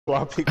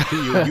Well, I picked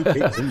you, you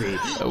picked me. You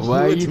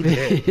Why would you do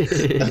that.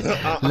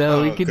 think?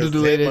 No, we can do Because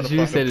the way that that you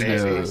motherfucker said it petty.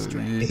 though.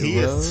 He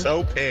is Well,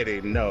 so petty.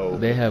 No.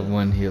 they have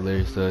one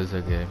healer, so it's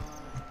okay.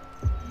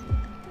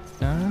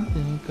 I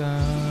think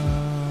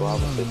Well, I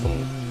was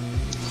thinking, Is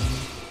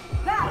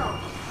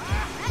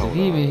hold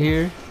he even on.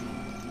 here?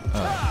 Oh,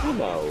 Who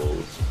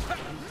knows?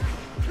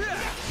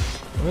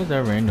 where's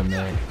our random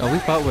at? Oh, we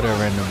fought with our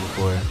random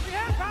before.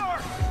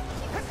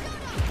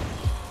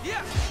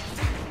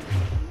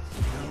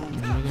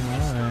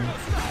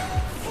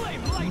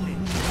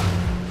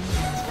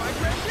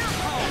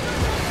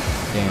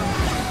 Damn.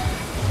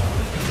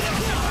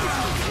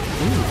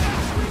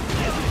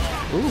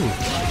 Ooh.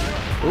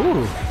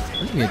 Ooh.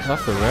 This getting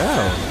tossed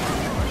around.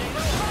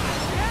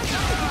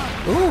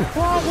 Ooh.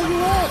 Where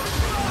you at?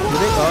 Do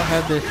they all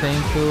have the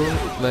same tool?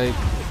 Like,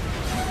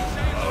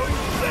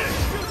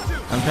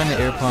 I'm trying to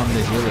air palm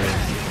the healer.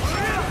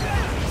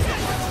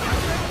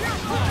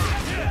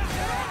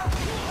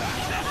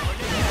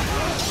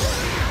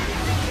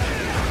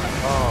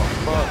 Oh,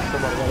 fuck.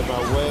 Somebody got in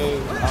my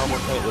way. I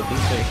almost had the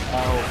defense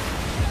out.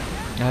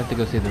 I have to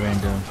go see the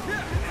random.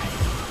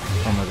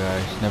 Oh my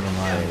gosh, never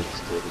mind.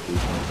 It's still the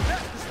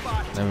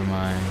defense. Never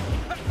mind.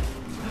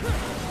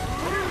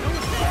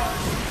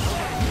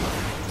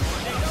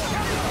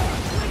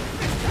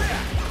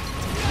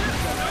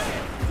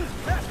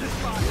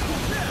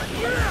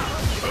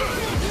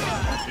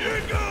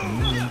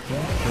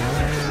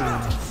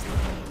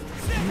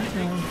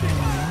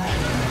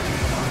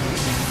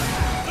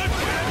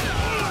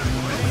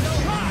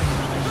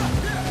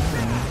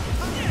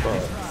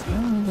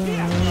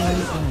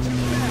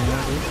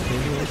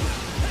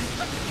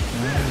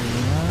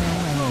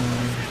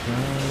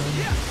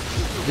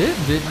 These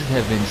bitches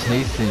have been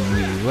chasing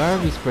me. Why are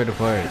we spread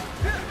apart?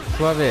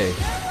 Suave.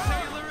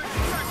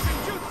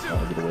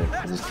 I'll get away.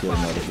 I just killed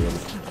another healer.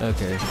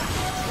 Okay.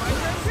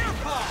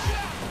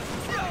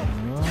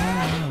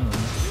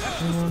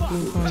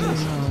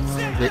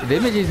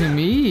 They've been chasing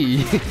me.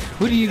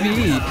 Who do you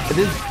mean?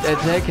 This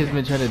attack has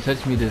been trying to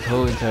touch me this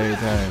whole entire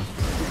time.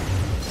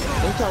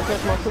 They trying to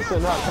catch my sister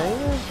and not can?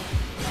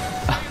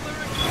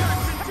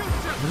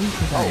 What do you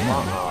think I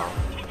am?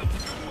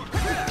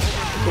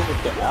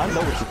 I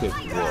know what you think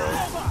you were.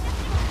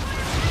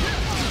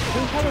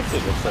 How does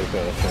it so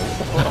fast?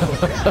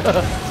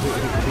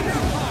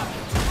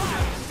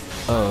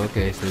 Oh,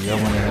 okay, so y'all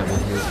want to have a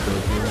heal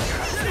spell here?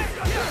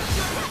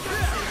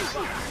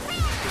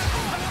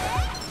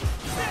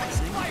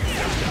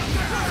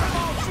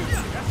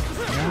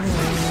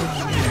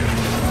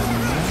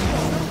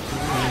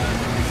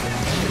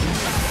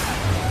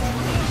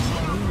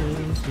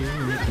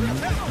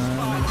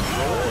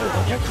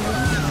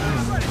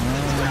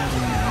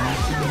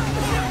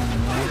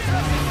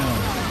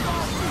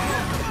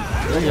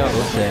 Where y'all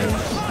look at?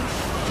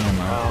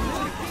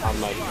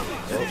 I'm like,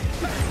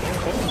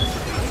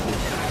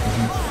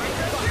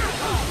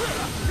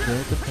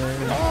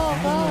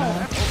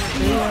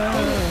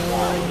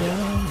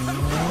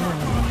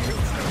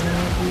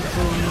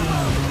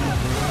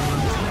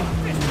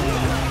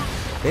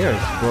 They are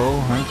scroll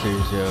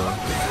hunters,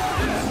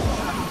 yo.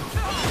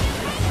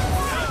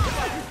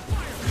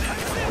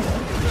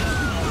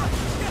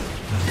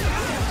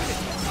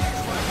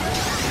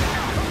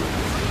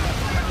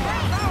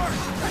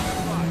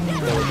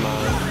 that was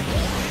mine.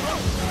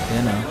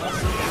 You know,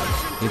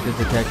 if this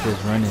attack is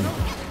running.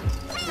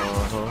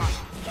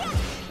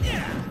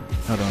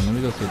 Hold on, let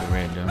me go see the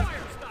random.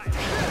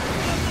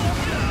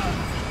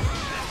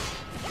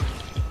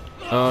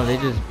 Oh, they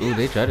just, ooh,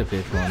 they try to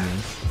pick on me.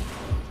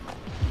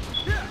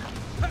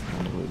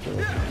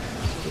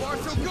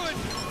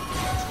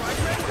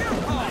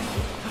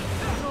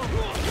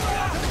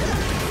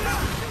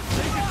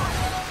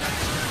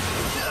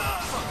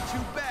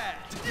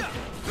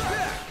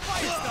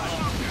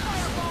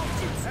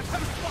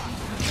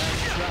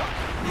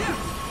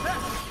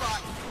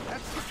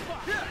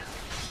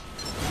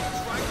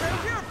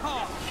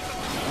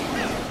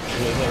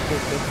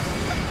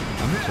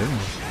 I'm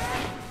chilling.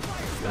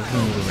 That's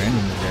one of the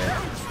random is that.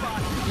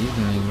 He's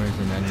the only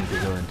person I need to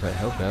go and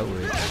help out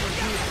with.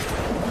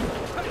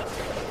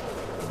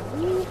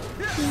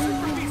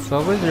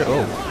 So where's your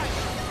ult?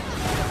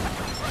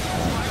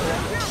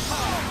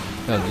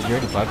 Oh, did you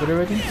already pop it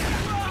already?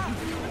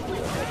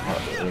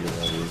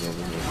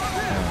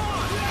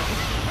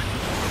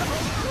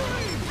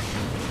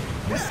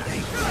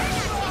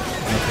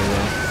 Okay,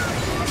 well.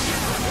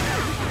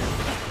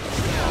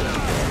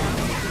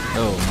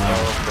 Oh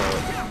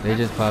my. They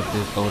just popped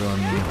this ult on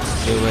me.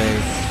 Good way.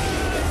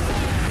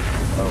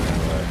 Oh my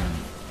god.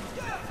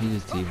 He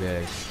just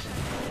teabagged.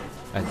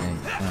 I think.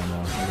 I don't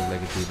know. He looked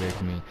like a teabag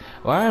to me.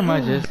 Why am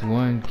I just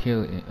one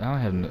kill? I don't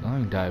have no, I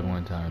only died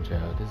one time,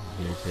 child. This is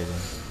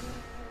irritating.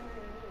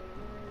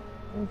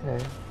 Okay.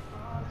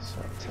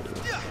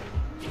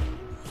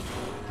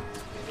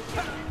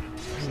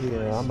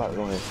 Yeah, I'm about to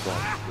go ahead and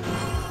slap.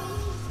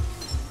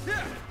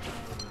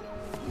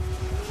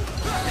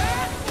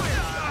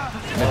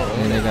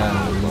 And they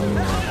got a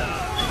little.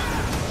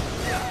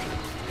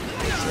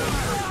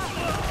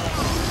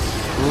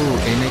 Ooh,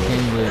 and they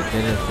came with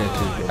that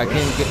too. I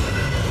can't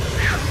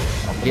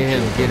get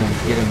him, get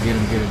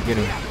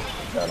him.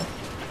 Got him.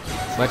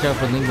 Watch out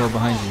for Lingo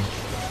behind you.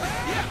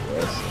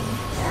 Yes.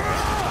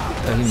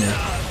 Oh, he missed.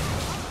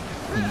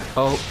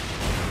 Oh.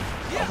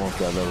 Almost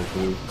got level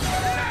 3.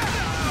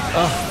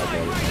 Oh.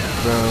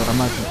 Bro,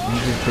 he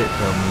just hit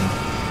from me.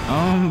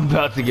 I'm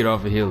about to get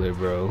off a healer,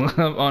 bro.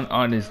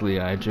 Honestly,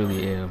 I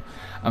truly am.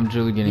 I'm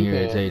truly getting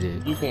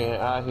irritated. You can.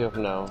 I heal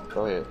from now.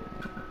 Go ahead.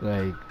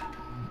 Like,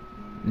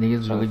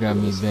 niggas really got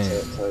me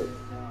bent.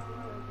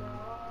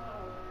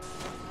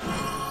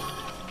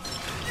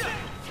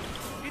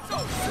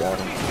 Got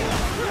him.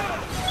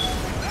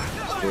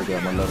 Still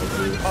got my level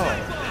 3. Oh.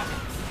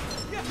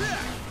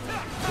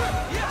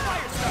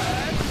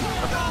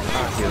 I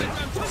heal.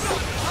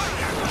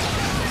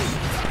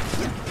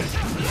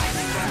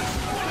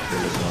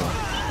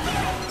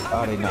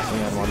 Oh, they knocked me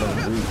out of my level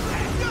 3.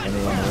 And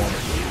they on the one.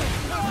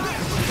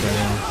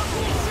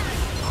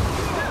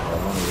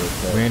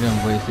 Random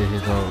wasted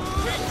his ult.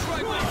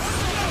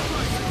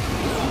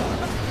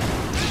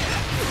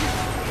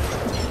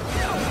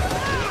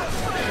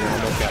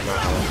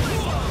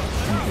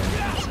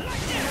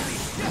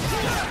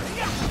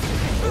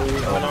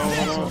 Hold on.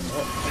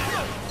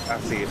 I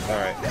see it.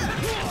 Alright.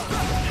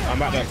 I'm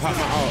about to pop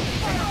my ult.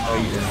 Oh,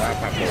 you just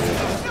popped it.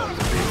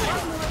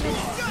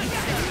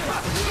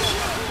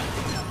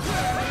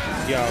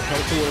 Y'all,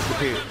 come towards the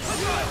pit.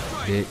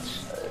 Bitch.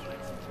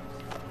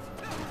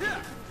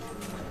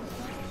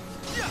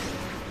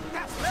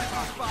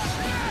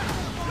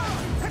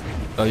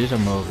 Oh, you're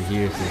talking about over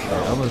here, sister.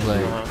 I was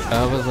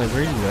like,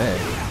 where you at?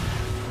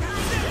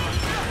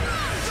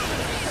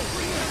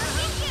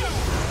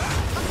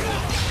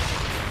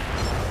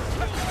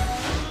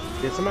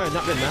 Did somebody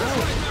knock them out?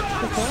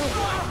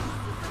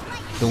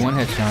 The one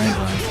had shines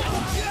on.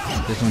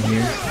 This one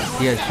here,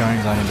 he had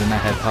shines on, and then I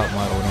had pop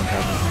my ult on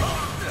top of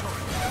him.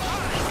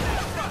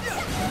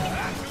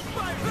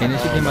 And then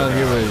she came out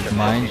here with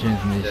mind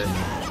transmission.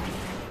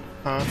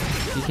 Huh?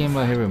 She came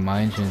out here with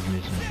mind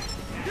transmission.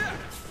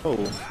 Oh.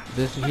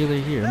 This healer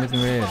here, I'm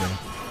looking right at her.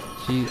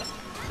 She...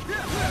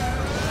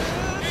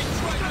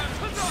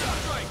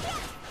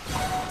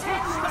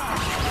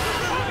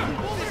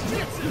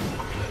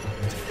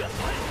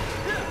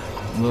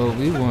 Well,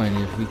 we won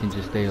if we can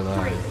just stay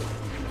alive.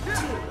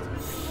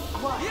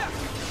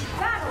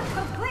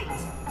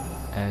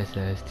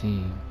 Ass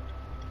team.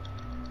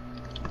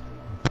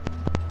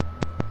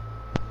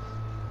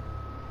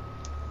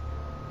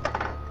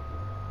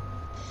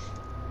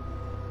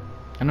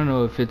 I don't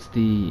know if it's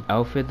the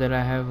outfit that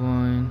I have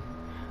on,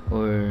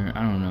 or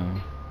I don't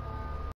know.